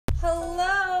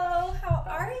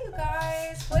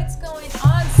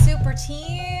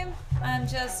team. I'm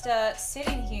just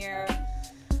sitting here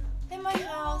in my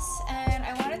house, and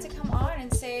I wanted to come on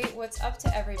and say what's up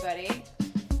to everybody.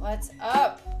 What's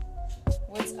up?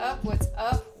 What's up? What's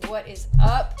up? What is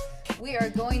up? We are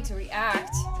going to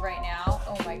react right now.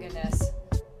 Oh my goodness.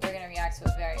 We're going to react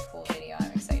to a very cool video.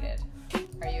 I'm excited.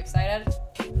 Are you excited?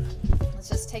 Let's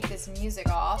just take this music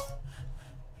off.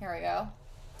 Here we go.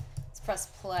 Let's press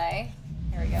play.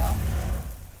 Here we go.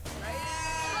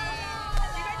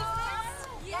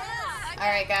 All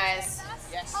right, guys.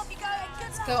 Yes.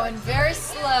 It's going very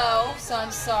slow, so I'm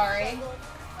sorry.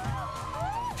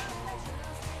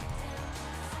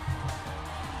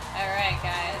 All right,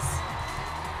 guys.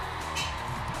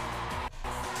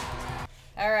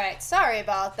 All right, sorry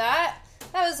about that.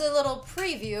 That was a little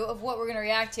preview of what we're going to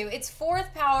react to. It's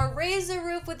Fourth Power, Raise the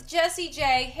Roof with Jessie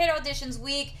J, Hit Auditions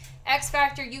Week, X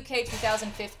Factor UK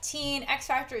 2015. X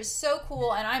Factor is so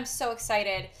cool, and I'm so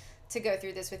excited to go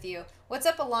through this with you. What's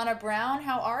up, Alana Brown?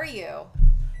 How are you?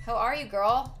 How are you,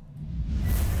 girl?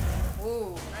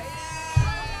 Ooh.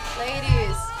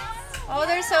 Ladies. Oh,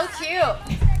 they're so cute.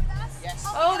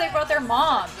 Oh, they brought their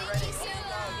mom.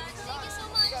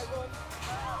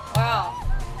 Wow.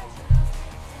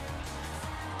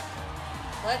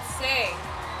 Let's see.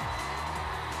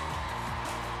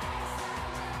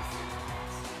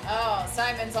 Oh,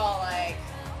 Simon's all like...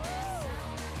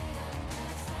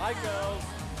 Hi, girls.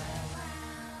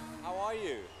 How are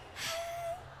you?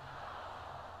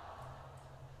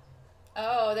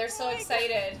 Oh, they're so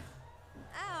excited.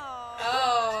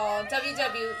 Oh,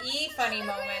 WWE funny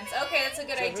moments. Okay, that's a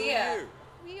good idea.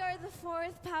 We are the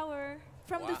Fourth Power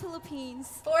from the Philippines.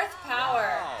 Fourth Power.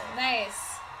 Wow.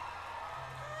 Nice.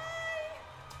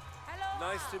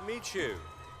 Nice to meet you.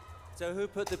 So who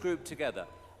put the group together?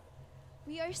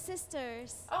 We are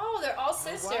sisters. Oh, they're all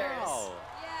sisters. Wow.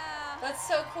 Yeah. That's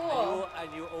so cool.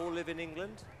 And you all live in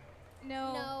England?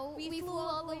 No, we flew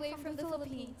all the way from the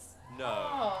Philippines. No.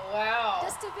 Oh, wow.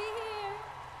 Just to be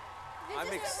here.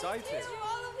 I'm excited.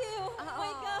 All of you. Oh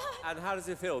my God. And how does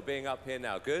it feel being up here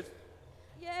now? Good?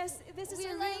 Yes, this is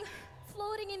We're like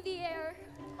floating in the air.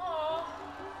 Oh,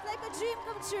 like a dream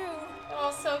come true.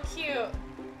 oh, so cute.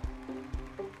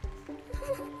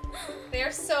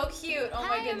 They're so cute. Oh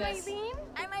my goodness.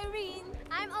 I'm Irene.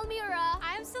 I'm Almira.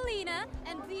 I'm Selena.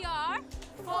 And we are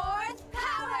Fourth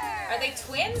Power. Are they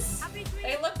twins?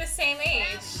 They look the same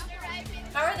age.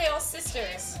 How are they all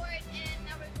sisters?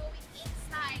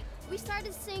 We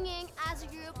started singing as a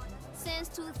group since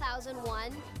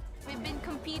 2001. We've been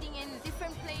competing in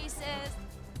different places.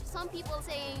 Some people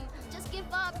saying, just give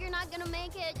up, you're not gonna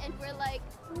make it. And we're like,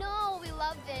 no, we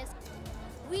love this.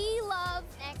 We love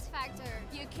X Factor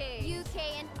UK,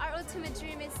 and our ultimate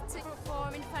dream is to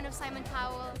perform in front of Simon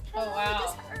Cowell. Oh, wow. We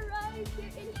just arrived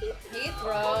here in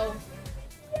Heathrow.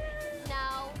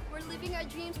 Now we're living our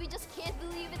dreams. We just can't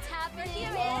believe it's happening.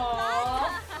 Aww.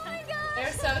 Oh my God.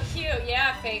 They're so cute.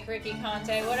 Yeah, fake Ricky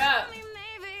Conte. What up?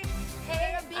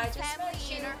 Hey, a big I just met family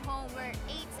you. in our home. We're 8.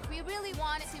 We really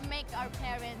wanted to make our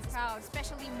parents proud,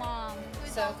 especially mom.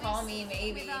 who's So always call me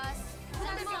maybe. with us.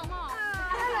 Mom.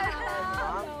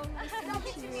 So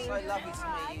lovely to meet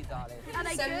you,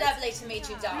 darling. So lovely to meet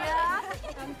you, darling.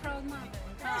 I'm proud mother.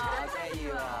 There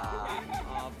you are.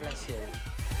 Oh, bless you.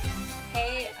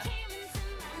 Hey,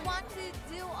 We want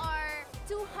to do our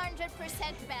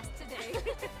 200% best today.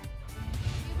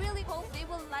 We really hope they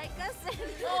will like us and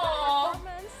Aw.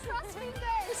 performance. Cross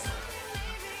fingers.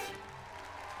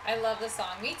 I love the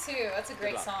song. Me too. That's a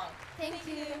great luck. song. Thank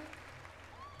you.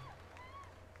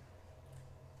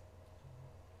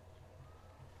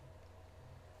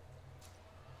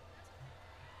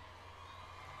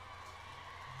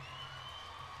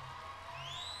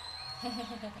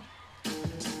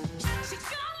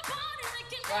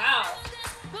 Wow.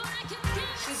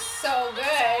 She's so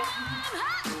good.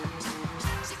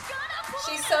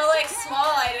 She's so like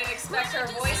small. I didn't expect her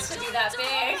voice to be that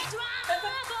big.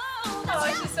 Oh,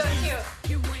 she's so cute.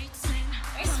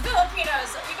 Nice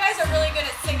Filipinos. You guys are really good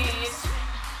at singing.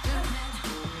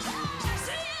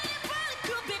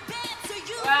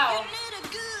 Wow.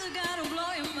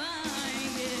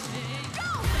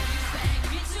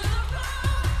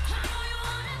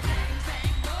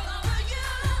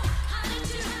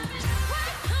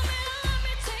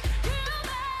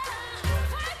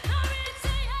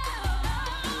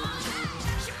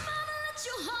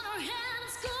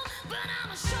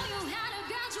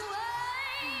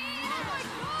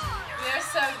 They're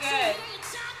so good.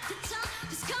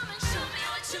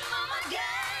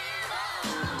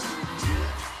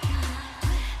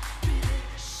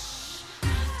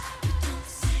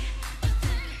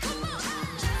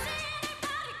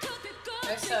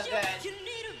 They're so good.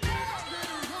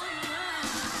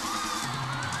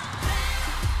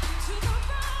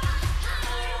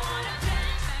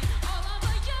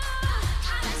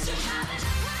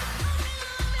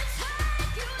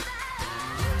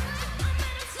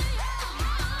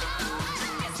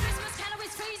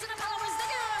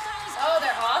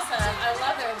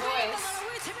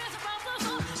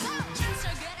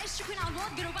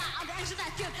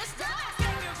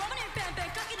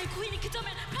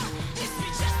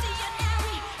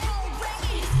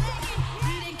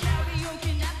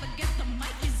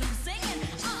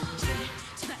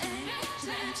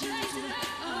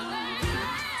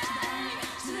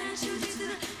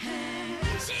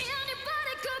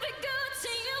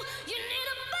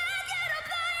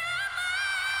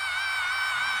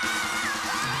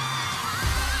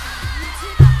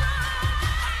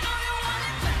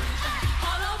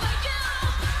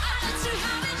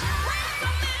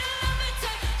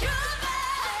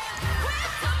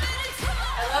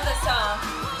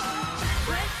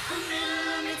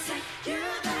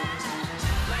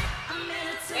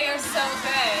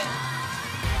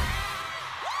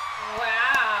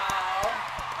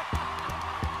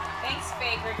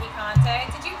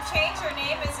 Did you change your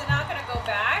name? Is it not gonna go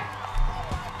back?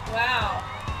 Wow.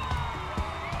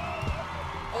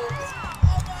 Oops.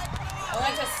 I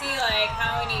want to see like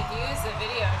how many views the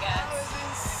video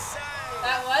gets.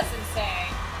 That was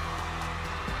insane.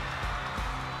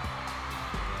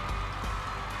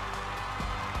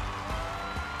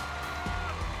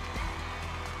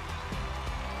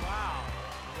 Wow.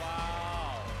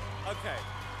 Wow.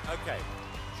 Okay.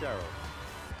 Cheryl.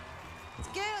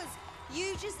 Girls,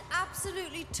 you just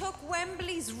absolutely took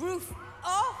Wembley's roof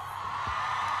off.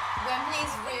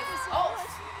 Wembley's roof. Oh.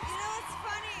 You know what's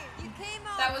funny? You came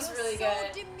on. That was really so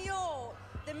good. Demure.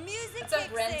 The music What's up,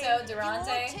 kicks Rento in.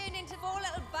 Durante? You all turned into four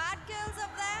little bad girls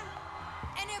up there,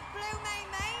 and it blew my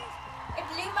mind. It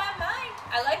blew my mind.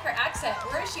 I like her accent.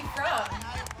 Where is she from?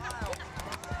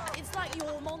 It's like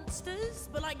your monsters,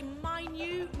 but like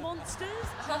minute monsters.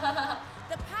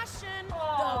 The passion,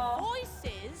 Aww. the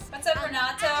voices, What's up, and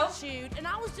Renato? the attitude, and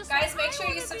I was just Guys, like, make I sure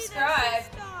you wanna be their subscribe.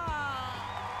 sister.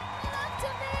 Love to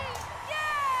me.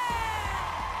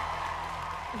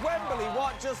 Wembley,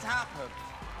 what just happened?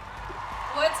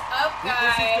 What's up, This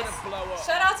guys? is gonna blow up.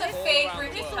 Shout out to all fake around the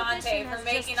Ricky world. Conte Audition for has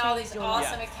making just all these changed your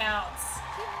awesome life. accounts.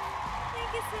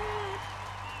 Thank you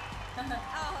so much.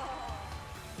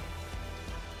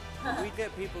 We get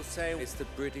people saying it's the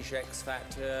British X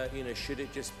Factor, you know, should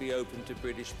it just be open to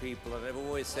British people? And I've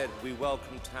always said we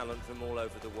welcome talent from all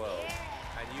over the world.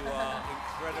 And you are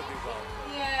incredibly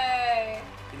welcome. Yay!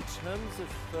 In terms of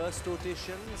first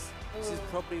auditions, this is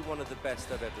probably one of the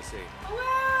best I've ever seen.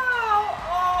 Wow!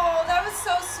 Oh, that was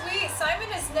so sweet.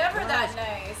 Simon is never that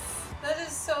nice. That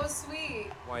is so sweet.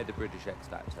 Why the British X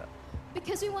Factor?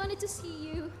 Because we wanted to see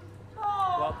you.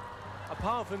 Oh. Well,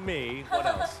 apart from me, what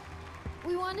else?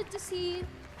 We wanted to see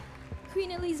Queen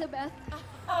Elizabeth.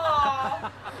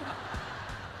 Oh.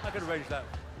 I could arrange that.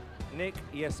 Nick,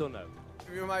 yes or no?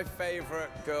 You're my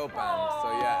favourite girl band,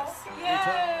 so yes.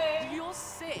 Yay! You're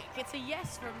sick. It's a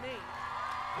yes from me.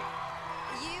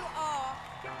 You are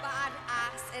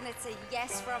badass, and it's a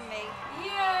yes from me.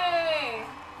 Yay!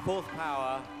 Fourth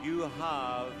Power, you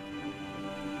have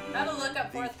I'm gonna look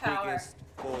up the Fourth Power. biggest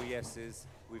 4 yeses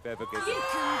we've ever given.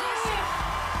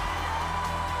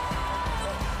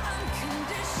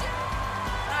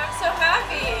 I'm so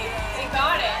happy. They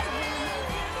got it.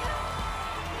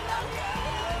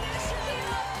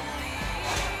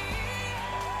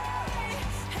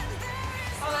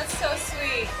 Oh, that's so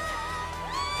sweet.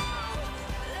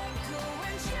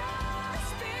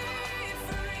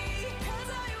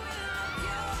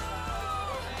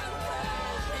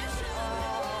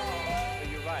 But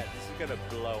you're right, this is gonna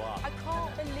blow up. I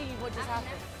can't believe what just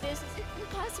happened. This is an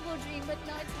impossible dream, but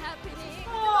now it's happening.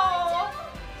 Oh.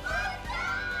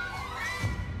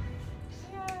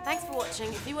 Thanks for watching.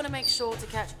 If you want to make sure to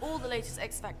catch all the latest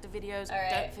X Factor videos, All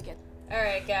right. don't forget. All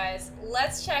right, guys,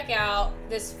 let's check out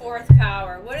this Fourth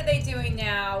Power. What are they doing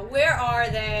now? Where are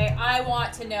they? I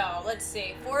want to know. Let's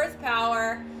see. Fourth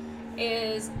Power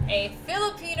is a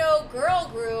Filipino girl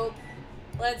group.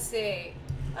 Let's see.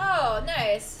 Oh,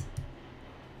 nice.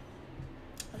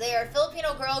 They are a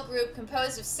Filipino girl group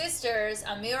composed of sisters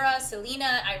Amira,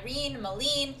 Selena, Irene,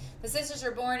 Malene. The sisters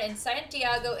were born in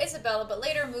Santiago, Isabela, but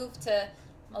later moved to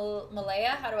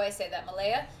Malaya. How do I say that?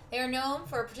 Malaya. They are known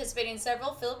for participating in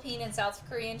several Philippine and South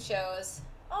Korean shows.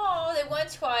 Oh, they won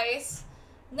twice.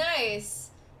 Nice.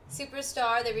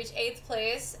 Superstar. They reached 8th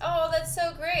place. Oh, that's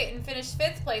so great. And finished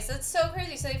 5th place. That's so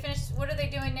crazy. So they finished. What are they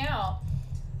doing now?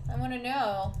 I want to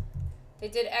know. They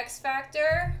did X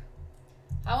Factor.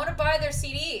 I want to buy their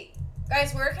CD.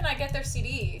 Guys, where can I get their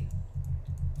CD?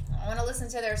 I want to listen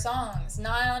to their songs.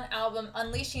 9 album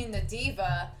Unleashing the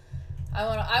Diva.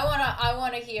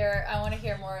 I wanna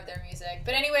hear more of their music.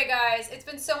 But anyway, guys, it's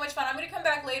been so much fun. I'm gonna come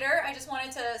back later. I just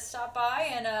wanted to stop by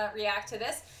and react to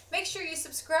this. Make sure you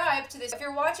subscribe to this. If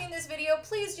you're watching this video,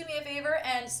 please do me a favor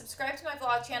and subscribe to my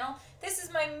vlog channel. This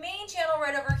is my main channel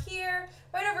right over here.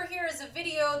 Right over here is a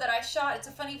video that I shot. It's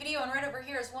a funny video, and right over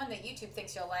here is one that YouTube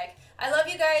thinks you'll like. I love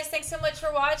you guys. Thanks so much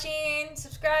for watching.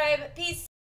 Subscribe. Peace.